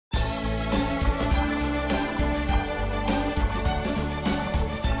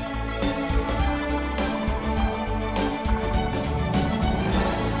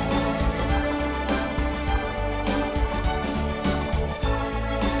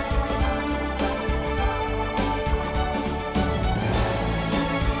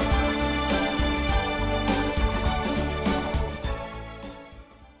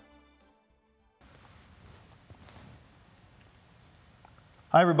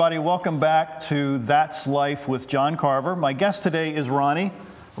Hi, everybody. Welcome back to That's Life with John Carver. My guest today is Ronnie.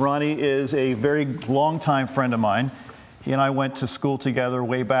 Ronnie is a very longtime friend of mine. He and I went to school together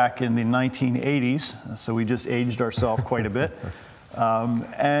way back in the 1980s, so we just aged ourselves quite a bit.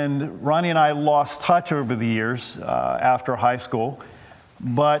 And Ronnie and I lost touch over the years after high school.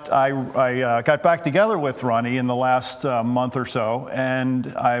 But I got back together with Ronnie in the last month or so, and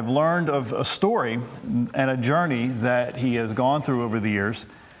I've learned of a story and a journey that he has gone through over the years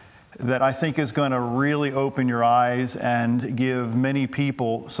that I think is going to really open your eyes and give many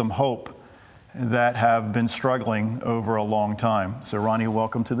people some hope that have been struggling over a long time. So Ronnie,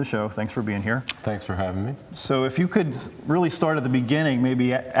 welcome to the show. Thanks for being here. Thanks for having me. So if you could really start at the beginning,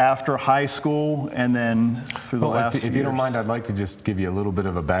 maybe after high school and then through the last few years. If you don't mind, I'd like to just give you a little bit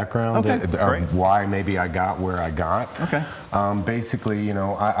of a background of why maybe I got where I got. Okay. Basically, you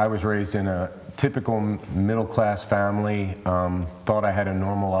know, I was raised in a typical middle-class family, thought I had a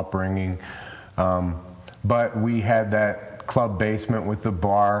normal upbringing, but we had that club basement with the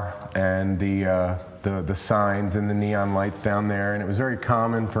bar and the signs and the neon lights down there, and it was very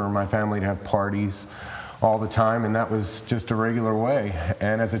common for my family to have parties all the time, and that was just a regular way.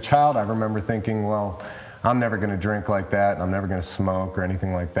 And as a child, I remember thinking, well, I'm never going to drink like that, and I'm never going to smoke or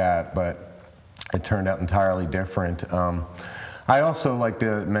anything like that, but it turned out entirely different. I also like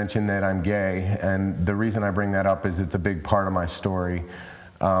to mention that I'm gay, and the reason I bring that up is it's a big part of my story.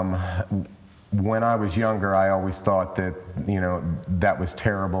 When I was younger, I always thought that, you know, that was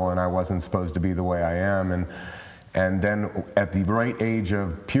terrible and I wasn't supposed to be the way I am. And then at the right age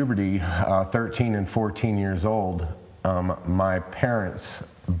of puberty, 13 and 14 years old, my parents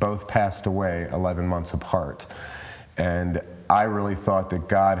both passed away 11 months apart. And I really thought that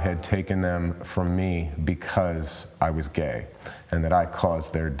God had taken them from me because I was gay and that I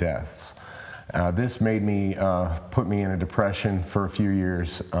caused their deaths. This made me, put me in a depression for a few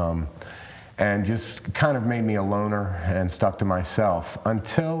years. And just kind of made me a loner and stuck to myself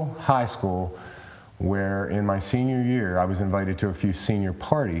until high school, where in my senior year I was invited to a few senior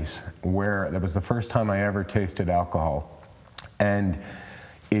parties where that was the first time I ever tasted alcohol. And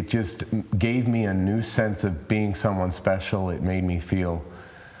it just gave me a new sense of being someone special. It made me feel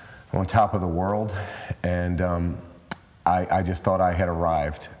on top of the world, and I just thought I had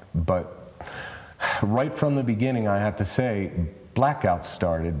arrived. But right from the beginning, I have to say, blackouts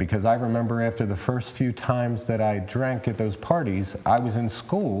started, because I remember after the first few times that I drank at those parties, I was in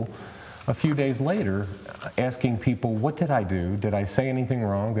school a few days later asking people, what did I do? Did I say anything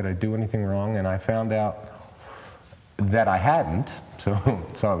wrong? Did I do anything wrong? And I found out that I hadn't, so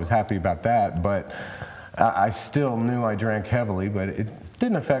I was happy about that, but I still knew I drank heavily, but it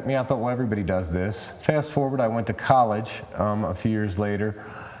didn't affect me. I thought, well, everybody does this. Fast forward, I went to college a few years later.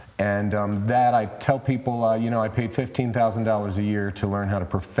 And that I tell people, you know, I paid $15,000 a year to learn how to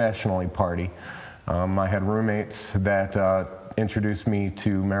professionally party. I had roommates that introduced me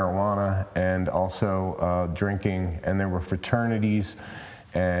to marijuana and also drinking, and there were fraternities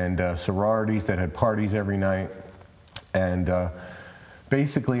and sororities that had parties every night. And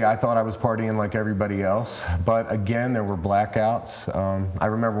basically, I thought I was partying like everybody else, but again, there were blackouts. I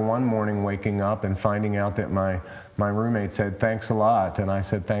remember one morning waking up and finding out that my roommate said, "Thanks a lot," and I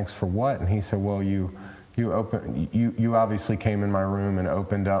said, "Thanks for what?" And he said, "Well, you obviously came in my room and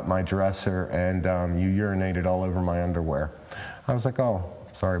opened up my dresser and you urinated all over my underwear." I was like, "Oh,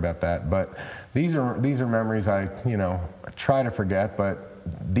 sorry about that." But these are memories I try to forget, but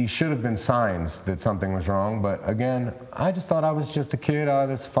these should have been signs that something was wrong. But again, I just thought I was just a kid. Oh,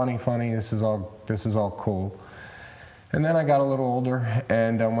 this is funny. This is all cool. And then I got a little older,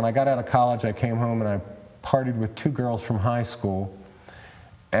 and when I got out of college, I came home and I partied with two girls from high school.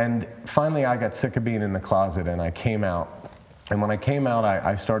 And finally, I got sick of being in the closet, and I came out. And when I came out,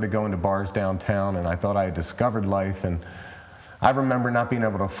 I started going to bars downtown, and I thought I had discovered life. And I remember not being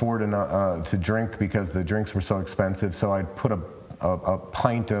able to afford to drink because the drinks were so expensive, so I'd put a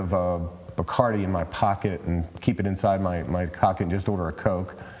pint of Bacardi in my pocket and keep it inside my pocket and just order a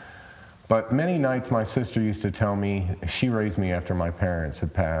Coke. But many nights my sister used to tell me, she raised me after my parents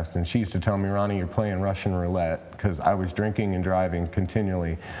had passed, and she used to tell me, "Ronnie, you're playing Russian roulette," because I was drinking and driving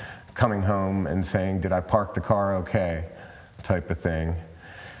continually, coming home and saying, "Did I park the car okay?" type of thing.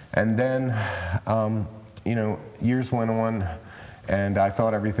 And then, you know, years went on, and I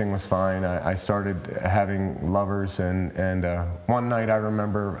thought everything was fine. I started having lovers, and one night I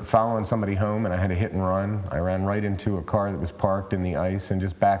remember following somebody home, and I had a hit and run. I ran right into a car that was parked in the ice and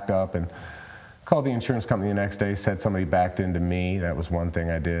just backed up, and called the insurance company the next day, said somebody backed into me. That was one thing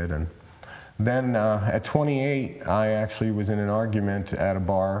I did. And then at 28, I actually was in an argument at a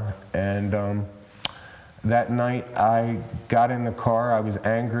bar, and That night, I got in the car, I was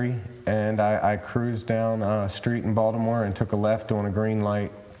angry, and I cruised down a street in Baltimore and took a left on a green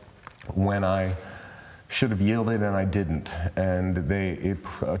light when I should have yielded, and I didn't. And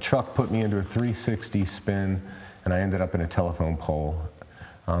a truck put me into a 360 spin, and I ended up in a telephone pole.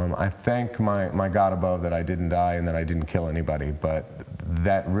 I thank my God above that I didn't die and that I didn't kill anybody, but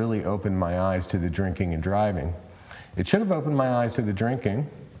that really opened my eyes to the drinking and driving. It should have opened my eyes to the drinking,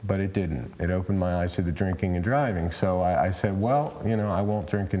 but it didn't. It opened my eyes to the drinking and driving. So I said, well, you know, I won't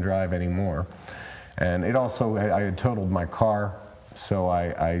drink and drive anymore. And it also, I had totaled my car, so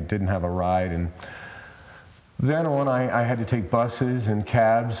I didn't have a ride. And then on, I had to take buses and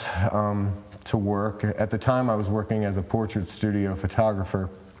cabs to work. At the time, I was working as a portrait studio photographer.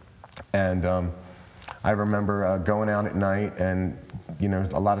 And I remember going out at night and, you know,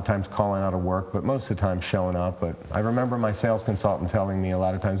 a lot of times calling out of work, but most of the time showing up. But I remember my sales consultant telling me a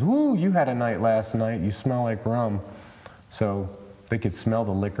lot of times, "Woo, you had a night last night, you smell like rum." So they could smell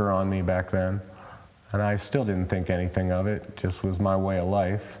the liquor on me back then. And I still didn't think anything of it, just was my way of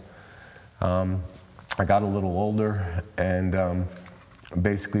life. I got a little older, and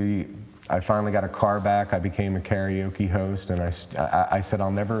basically I finally got a car back. I became a karaoke host, and I said,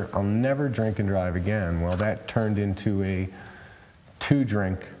 I'll never drink and drive again. Well, that turned into a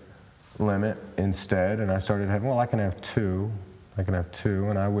 2-drink limit instead, and I started having, well, I can have two,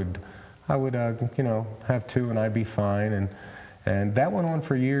 and I would you know, have 2 and I'd be fine, and that went on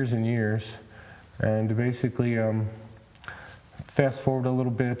for years and years, and basically, fast forward a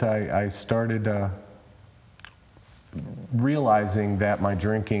little bit, I started realizing that my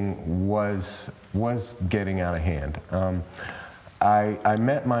drinking was getting out of hand. I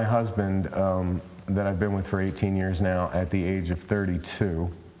met my husband that I've been with for 18 years now at the age of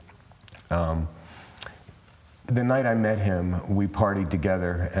 32. The night I met him, we partied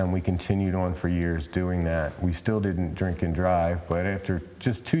together, and we continued on for years doing that. We still didn't drink and drive, but after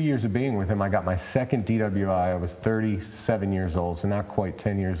just 2 years of being with him, I got my second DWI. I was 37 years old, so not quite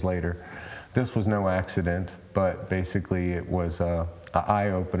 10 years later. This was no accident, but basically it was an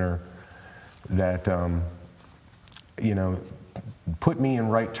eye-opener that, you know, put me in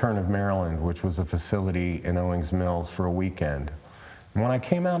Right Turn of Maryland, which was a facility in Owings Mills, for a weekend. And when I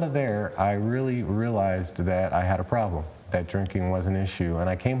came out of there, I really realized that I had a problem, that drinking was an issue. And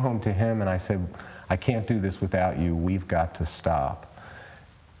I came home to him and I said, I can't do this without you, we've got to stop.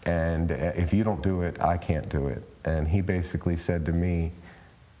 And if you don't do it, I can't do it. And he basically said to me,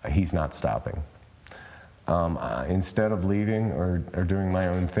 he's not stopping. Instead of leaving or doing my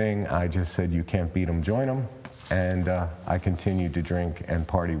own thing, I just said, you can't beat him, join him. And I continued to drink and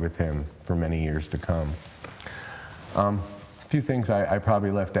party with him for many years to come. A few things I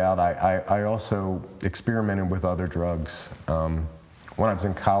probably left out. I also experimented with other drugs. When I was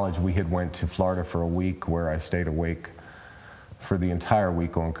in college, we had went to Florida for a week where I stayed awake for the entire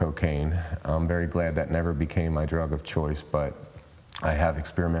week on cocaine. I'm very glad that never became my drug of choice, but I have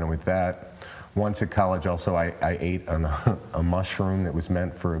experimented with that. Once at college also, I ate a mushroom that was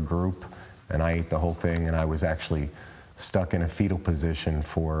meant for a group, and I ate the whole thing, and I was actually stuck in a fetal position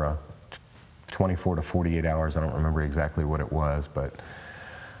for 24 to 48 hours. I don't remember exactly what it was, but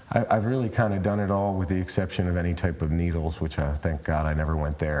I've really kind of done it all with the exception of any type of needles, which thank God I never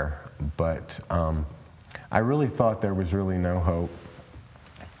went there. But I really thought there was really no hope,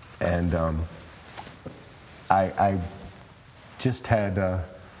 and I just had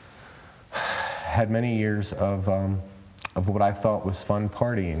many years of what I thought was fun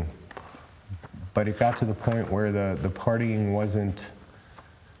partying. But it got to the point where the partying wasn't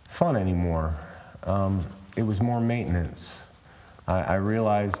fun anymore. It was more maintenance. I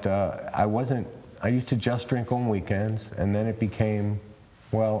realized I used to just drink on weekends, and then it became,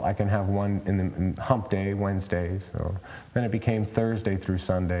 well, I can have one in the hump day, Wednesdays, or then it became Thursday through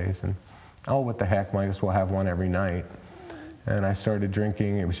Sundays, and oh, what the heck, might as well have one every night. And I started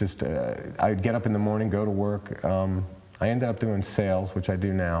drinking. It was just, I'd get up in the morning, go to work. I ended up doing sales, which I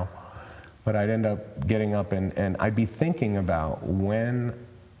do now, but I'd end up getting up and I'd be thinking about when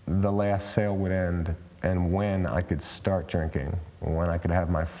the last sale would end and when I could start drinking, when I could have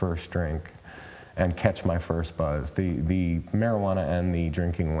my first drink and catch my first buzz. The marijuana and the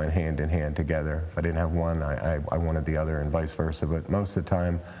drinking went hand in hand together. If I didn't have one, I wanted the other, and vice versa. But most of the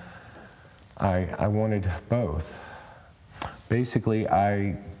time, I wanted both. Basically,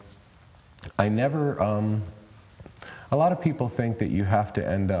 I never, a lot of people think that you have to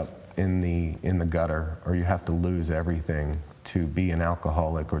end up in the gutter, or you have to lose everything to be an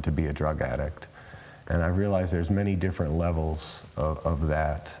alcoholic or to be a drug addict. And I realize there's many different levels of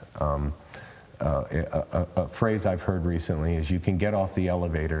that. A phrase I've heard recently is you can get off the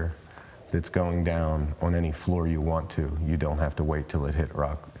elevator, that's going down on any floor you want to. You don't have to wait till it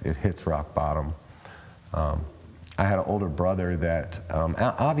hits rock bottom. I had an older brother that,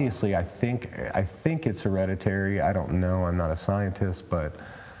 obviously I think it's hereditary. I don't know, I'm not a scientist, but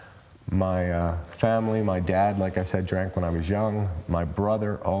my family, my dad, like I said, drank when I was young. My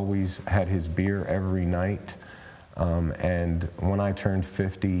brother always had his beer every night. And when I turned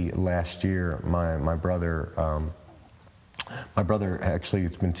 50 last year, my brother, actually,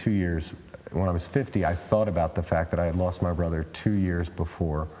 it's been 2 years. When I was 50, I thought about the fact that I had lost my brother 2 years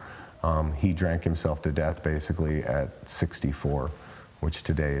before. He drank himself to death basically at 64, which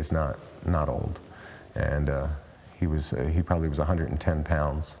today is not old. And he probably was 110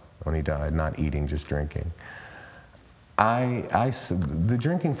 pounds when he died, not eating, just drinking. The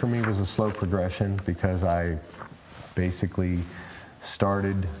drinking for me was a slow progression because I basically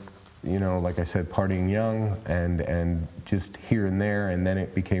started, you know, like I said, partying young and just here and there, and then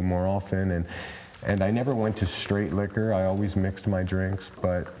it became more often. And I never went to straight liquor. I always mixed my drinks,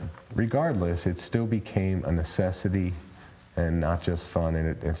 but regardless, it still became a necessity and not just fun,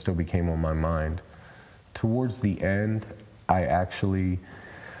 and it still became on my mind. Towards the end, I actually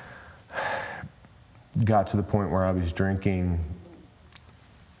got to the point where I was drinking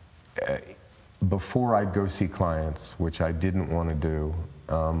before I'd go see clients, which I didn't want to do.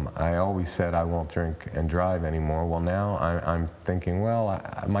 I always said I won't drink and drive anymore. Well, now I'm thinking, well,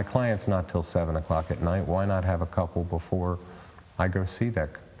 my client's not till 7 o'clock at night. Why not have a couple before I go see that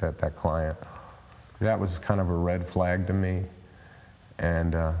client? That was kind of a red flag to me,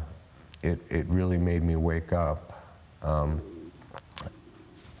 and it really made me wake up.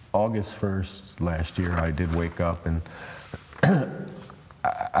 August 1st last year, I did wake up, and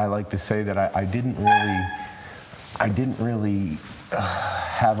I like to say that I didn't really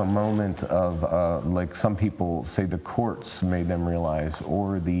have a moment of, like some people say the courts made them realize,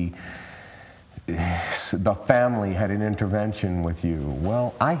 or the family had an intervention with you.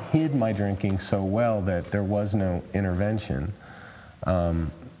 Well, I hid my drinking so well that there was no intervention.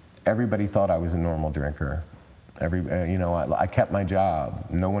 Everybody thought I was a normal drinker. You know, I kept my job.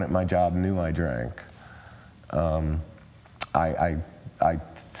 No one at my job knew I drank. I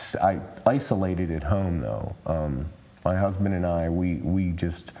isolated at home, though. My husband and I, we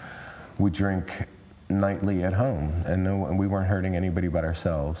drink nightly at home, and we weren't hurting anybody but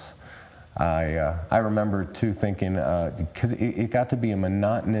ourselves. I remember too thinking, because it got to be a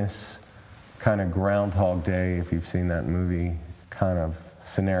monotonous kind of Groundhog Day, if you've seen that movie, kind of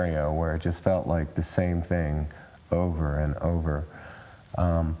scenario where it just felt like the same thing over and over.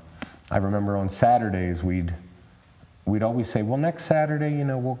 I remember on Saturdays we'd always say, well, next Saturday, you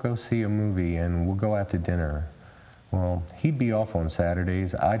know, we'll go see a movie and we'll go out to dinner. Well, he'd be off on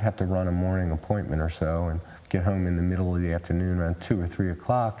Saturdays. I'd have to run a morning appointment or so and get home in the middle of the afternoon around 2 or 3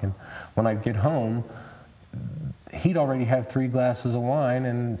 o'clock. And when I'd get home, he'd already have 3 glasses of wine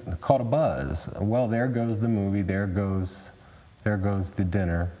and caught a buzz. Well, there goes the movie, there goes the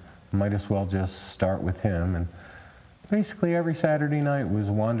dinner. Might as well just start with him. And basically every Saturday night was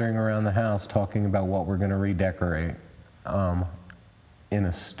wandering around the house talking about what we're going to redecorate in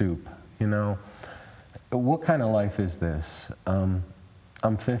a stoop, you know. What kind of life is this? I'm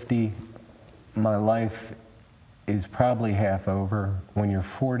 50. My life is probably half over. When you're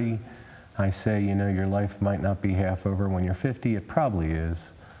 40, I say, you know, your life might not be half over. When you're 50, it probably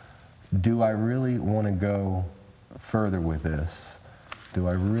is. Do I really want to go further with this? Do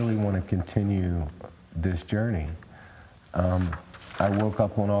I really want to continue this journey? I woke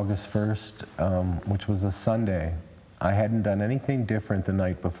up on August 1st, which was a Sunday. I hadn't done anything different the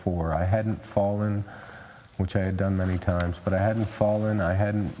night before. I hadn't fallen, which I had done many times, but I hadn't fallen, I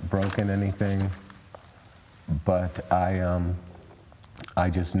hadn't broken anything, but I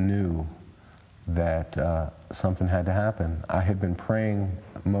just knew that something had to happen. I had been praying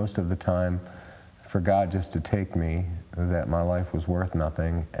most of the time for God just to take me, that my life was worth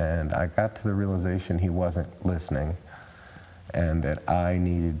nothing, and I got to the realization He wasn't listening, and that I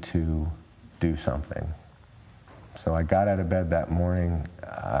needed to do something. So I got out of bed that morning,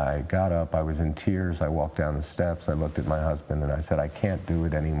 I got up, I was in tears, I walked down the steps, I looked at my husband and I said, I can't do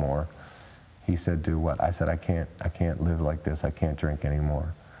it anymore. He said, do what? I said, I can't live like this, I can't drink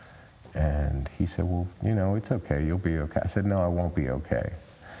anymore. And he said, well, you know, it's okay, you'll be okay. I said, no, I won't be okay.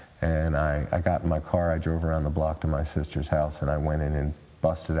 And I got in my car, I drove around the block to my sister's house, and I went in and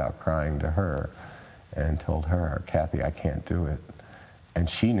busted out crying to her and told her, Kathy, I can't do it. And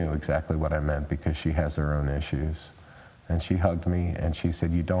she knew exactly what I meant because she has her own issues. And she hugged me and she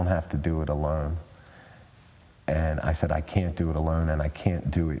said, you don't have to do it alone. And I said, I can't do it alone and I can't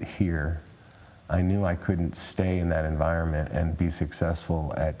do it here. I knew I couldn't stay in that environment and be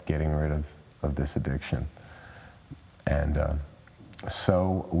successful at getting rid of this addiction. And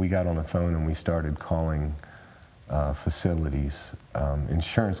so we got on the phone and we started calling facilities.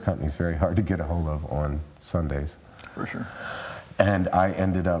 Insurance companies very hard to get a hold of on Sundays. For sure. And I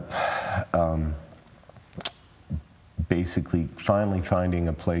ended up basically finally finding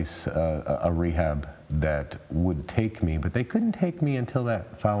a place, a rehab that would take me, but they couldn't take me until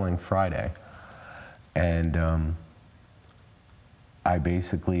that following Friday. And I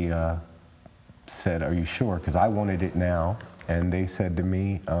basically said, "Are you sure?" Because I wanted it now. And they said to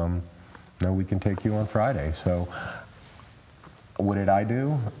me, "No, we can take you on Friday." So what did I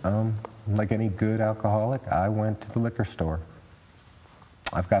do? Like any good alcoholic, I went to the liquor store.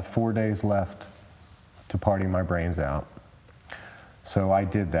 I've got 4 days left to party my brains out. So I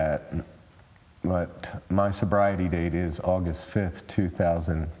did that. But my sobriety date is August 5th,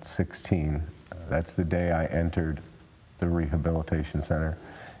 2016. That's the day I entered the rehabilitation center.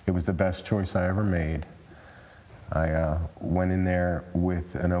 It was the best choice I ever made. I went in there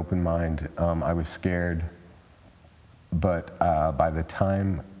with an open mind. I was scared, but by the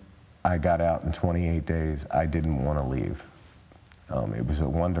time I got out in 28 days, I didn't want to leave. It was a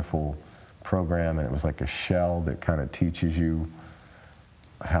wonderful program, and it was like a shell that kind of teaches you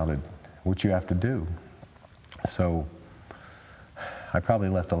what you have to do. So I probably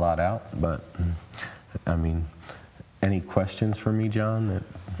left a lot out, but I mean, any questions for me, John?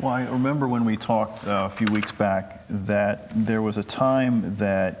 Well, I remember when we talked a few weeks back that there was a time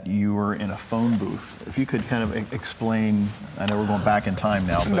that you were in a phone booth. If you could kind of explain, I know we're going back in time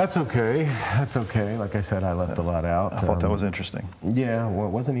now. But that's okay. That's okay. Like I said, I left a lot out. I thought that was interesting. Yeah, well,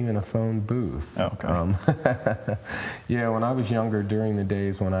 it wasn't even a phone booth. Oh, okay. Yeah, when I was younger, during the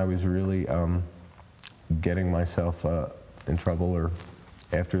days when I was really getting myself in trouble, or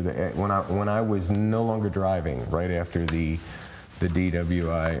after when I was no longer driving, right after the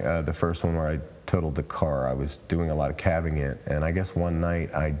DWI, the first one where I totaled the car, I was doing a lot of cabbing it, and I guess one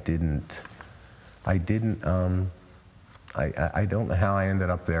night I don't know how I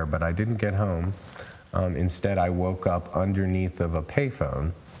ended up there, but I didn't get home. Instead, I woke up underneath of a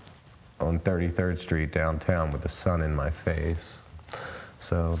payphone on 33rd Street downtown with the sun in my face.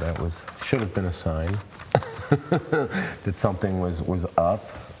 So that should have been a sign that something was up.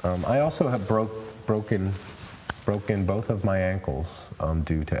 I also have broken both of my ankles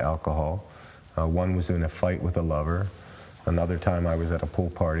due to alcohol. One was in a fight with a lover. Another time I was at a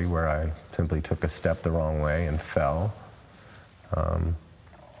pool party where I simply took a step the wrong way and fell.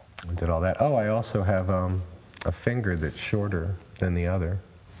 Did all that. Oh, I also have a finger that's shorter than the other.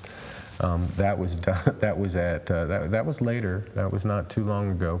 That was later. That was not too long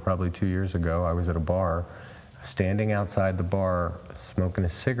ago, probably 2 years ago. I was at a bar, standing outside the bar, smoking a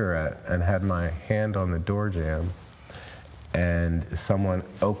cigarette, and had my hand on the door jamb. And someone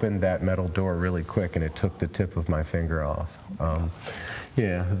opened that metal door really quick, and it took the tip of my finger off.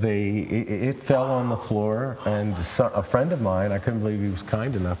 Yeah, it fell on the floor, and a friend of mine, I couldn't believe he was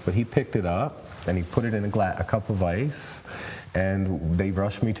kind enough, but he picked it up, and he put it in a cup of ice, and they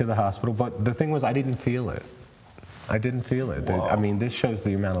rushed me to the hospital. But the thing was, I didn't feel it. I didn't feel it. I mean, this shows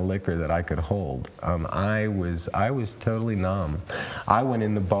the amount of liquor that I could hold. I was totally numb. I went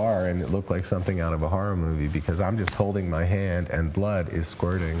in the bar and it looked like something out of a horror movie, because I'm just holding my hand and blood is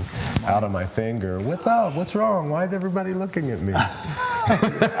squirting out of my finger. What's up? What's wrong? Why is everybody looking at me?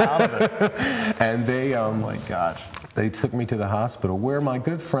 Out of it. And they, oh my gosh. They took me to the hospital, where my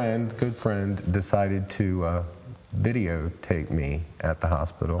good friend decided to videotape me at the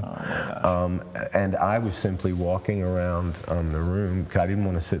hospital. Oh my gosh. And I was simply walking around the room, because I didn't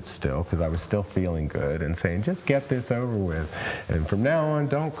want to sit still, because I was still feeling good, and saying, "Just get this over with. And from now on,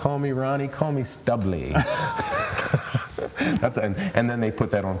 don't call me Ronnie, call me Stubbly." And then they put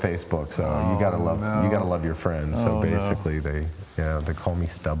that on Facebook. So you gotta love your friends. So basically, they call me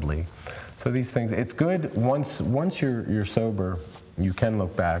Stubbly. So these things, it's good once you're sober, you can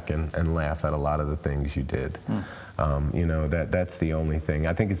look back and laugh at a lot of the things you did. You know, that's the only thing.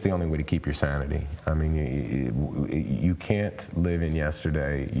 I think it's the only way to keep your sanity. I mean, you can't live in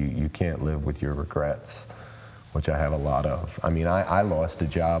yesterday. You can't live with your regrets, which I have a lot of. I mean, I lost a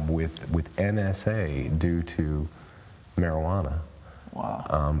job with NSA due to marijuana.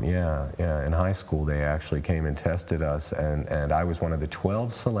 Wow. Yeah. In high school, they actually came and tested us, and I was one of the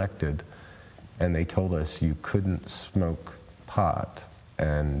 12 selected, and they told us you couldn't smoke pot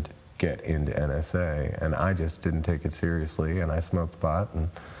and get into NSA, and I just didn't take it seriously, and I smoked pot, and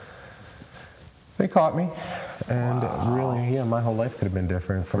they caught me. And really, yeah, my whole life could have been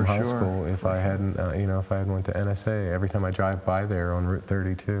different from high school if I hadn't, if I hadn't went to NSA. Every time I drive by there on Route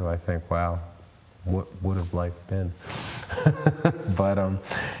 32, I think, wow, what would have life been? But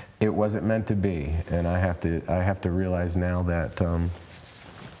it wasn't meant to be, and I have to realize now that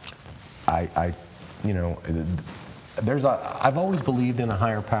I've always believed in a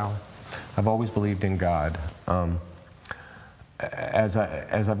higher power. I've always believed in God. As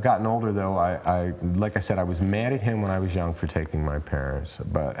I've gotten older, though, like I said, I was mad at him when I was young for taking my parents.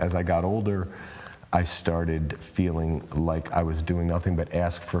 But as I got older, I started feeling like I was doing nothing but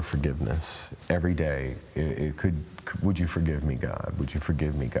ask for forgiveness every day. Would you forgive me, God? Would you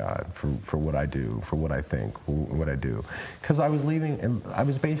forgive me, God, for what I do, for what I think, for what I do? Because I was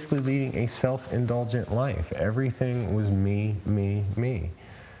basically leading a self-indulgent life. Everything was me, me, me.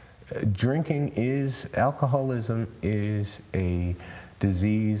 Alcoholism is a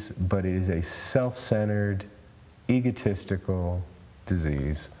disease, but it is a self-centered, egotistical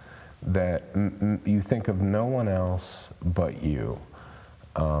disease that you think of no one else but you.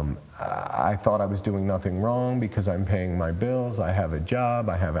 I thought I was doing nothing wrong because I'm paying my bills, I have a job,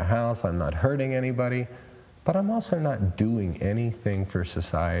 I have a house, I'm not hurting anybody, but I'm also not doing anything for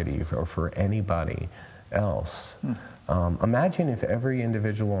society or for anybody else. Imagine if every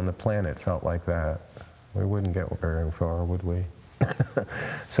individual on the planet felt like that. We wouldn't get very far, would we?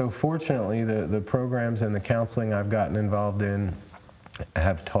 So fortunately, the programs and the counseling I've gotten involved in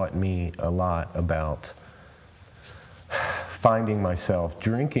have taught me a lot about finding myself.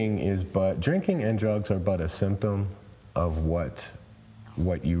 Drinking and drugs are but a symptom of what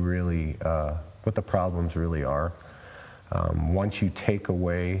the problems really are. Once you take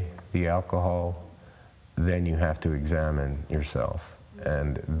away the alcohol, then you have to examine yourself.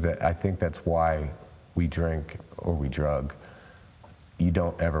 And I think that's why we drink or we drug. You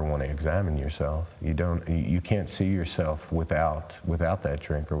don't ever want to examine yourself. You can't see yourself without that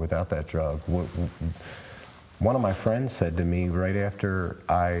drink or without that drug. One of my friends said to me right after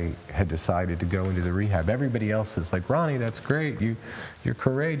I had decided to go into the rehab, everybody else is like, Ronnie, that's great. You're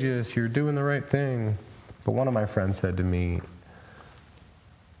courageous. You're doing the right thing. But one of my friends said to me,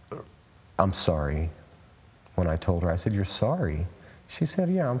 I'm sorry. When I told her, I said, you're sorry? She said,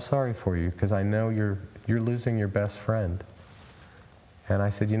 yeah, I'm sorry for you because I know you're losing your best friend. And I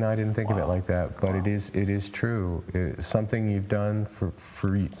said, I didn't think of it like that, but it is true. It's something you've done for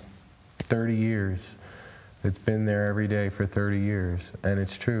 30 years. It's been there every day for 30 years, and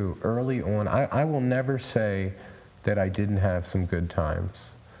it's true. Early on, I will never say that I didn't have some good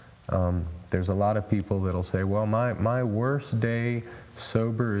times. There's a lot of people that'll say, well, my worst day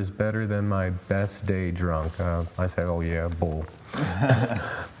sober is better than my best day drunk. I say, oh yeah, bull.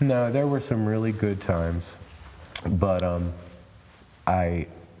 No, there were some really good times, but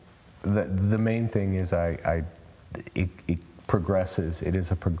the main thing is it progresses. It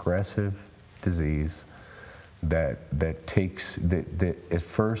is a progressive disease that at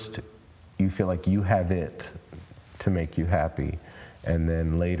first you feel like you have it to make you happy, and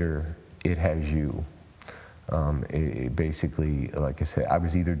then later it has you. It basically, like I said,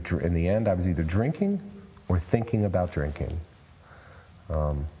 in the end I was either drinking or thinking about drinking.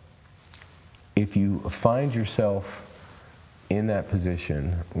 If you find yourself in that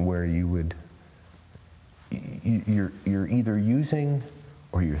position where you're either using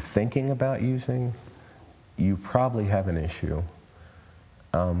or you're thinking about using, you probably have an issue.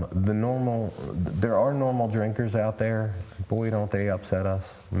 There are normal drinkers out there. Boy, don't they upset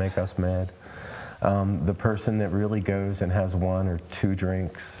us, make us mad. The person that really goes and has one or two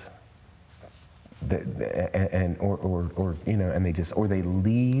drinks, or they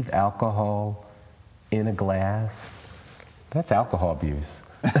leave alcohol in a glass. That's alcohol abuse.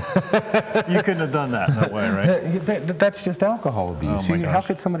 You couldn't have done that that way, right? That's just alcohol abuse. Oh my gosh. How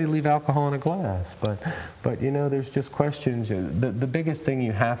could somebody leave alcohol in a glass? But there's just questions. The biggest thing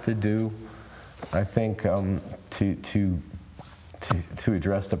you have to do, I think, to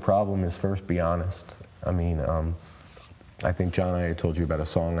address the problem is first be honest. I mean, I think John and I had told you about a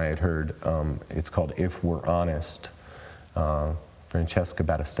song I had heard. It's called "If We're Honest." Francesca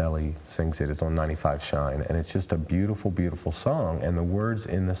Battistelli sings it. It's on 95 Shine, and it's just a beautiful, beautiful song. And the words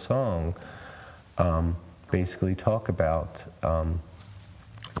in the song basically talk about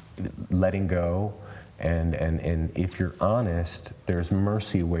letting go, and if you're honest, there's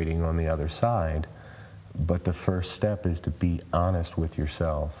mercy waiting on the other side. But the first step is to be honest with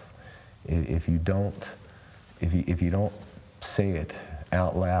yourself. If you don't say it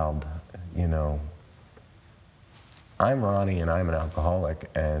out loud, I'm Ronnie and I'm an alcoholic,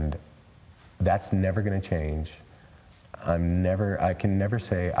 and that's never going to change. I can never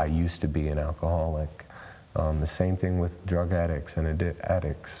say I used to be an alcoholic. The same thing with drug addicts and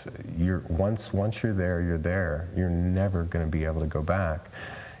addicts. Once you're there, you're there. You're never going to be able to go back.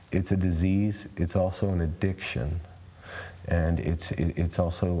 It's a disease. It's also an addiction. And it's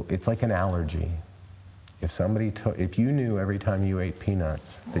also, it's like an allergy. If you knew every time you ate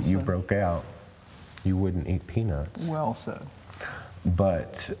peanuts that you broke out, you wouldn't eat peanuts. Well said.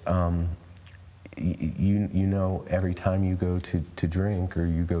 But you know every time you go to drink or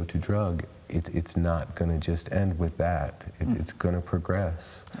you go to drug, it's not going to just end with that. It's going to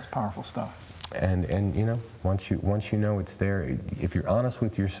progress. That's powerful stuff. And you know, once you know it's there, if you're honest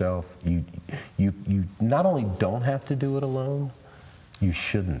with yourself, you not only don't have to do it alone, you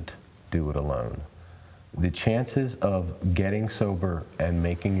shouldn't do it alone. The chances of getting sober and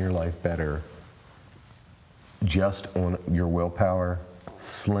making your life better just on your willpower,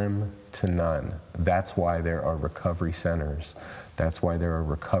 slim to none. That's why there are recovery centers. That's why there are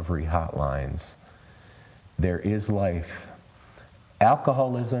recovery hotlines. There is life.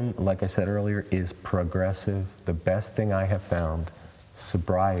 Alcoholism, like I said earlier, is progressive. The best thing I have found,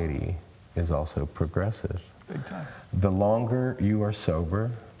 sobriety is also progressive. Big time. The longer you are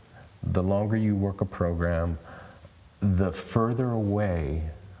sober, the longer you work a program, the further away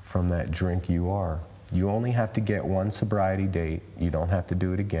from that drink you are. You only have to get one sobriety date. You don't have to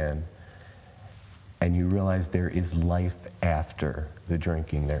do it again. And you realize there is life after the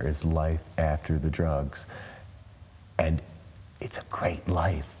drinking. There is life after the drugs. And it's a great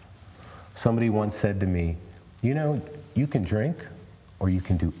life. Somebody once said to me, you know, you can drink or you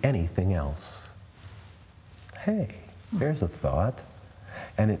can do anything else. Hey, there's a thought.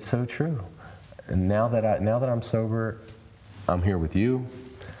 And it's so true. And now that I'm sober, I'm here with you.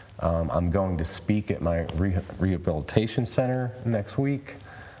 I'm going to speak at my rehabilitation center next week.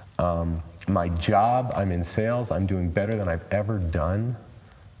 My job, I'm in sales. I'm doing better than I've ever done.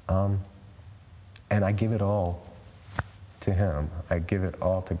 And I give it all to Him. I give it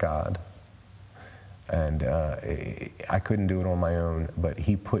all to God. And I couldn't do it on my own, but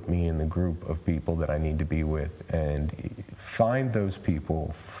He put me in the group of people that I need to be with. And find those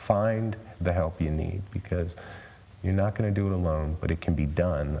people, find the help you need, because you're not going to do it alone, but it can be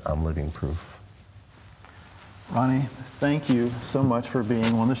done. I'm living proof. Ronnie, thank you so much for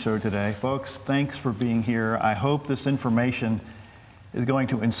being on the show today. Folks, thanks for being here. I hope this information is going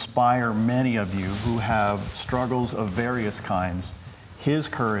to inspire many of you who have struggles of various kinds. His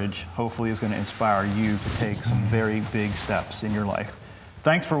courage, hopefully, is going to inspire you to take some very big steps in your life.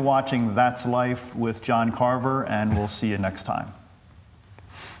 Thanks for watching That's Life with John Carver, and we'll see you next time.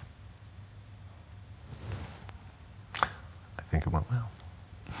 I think it went well.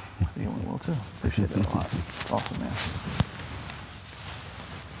 I think it went well, too. Appreciate that a lot. It's awesome, man.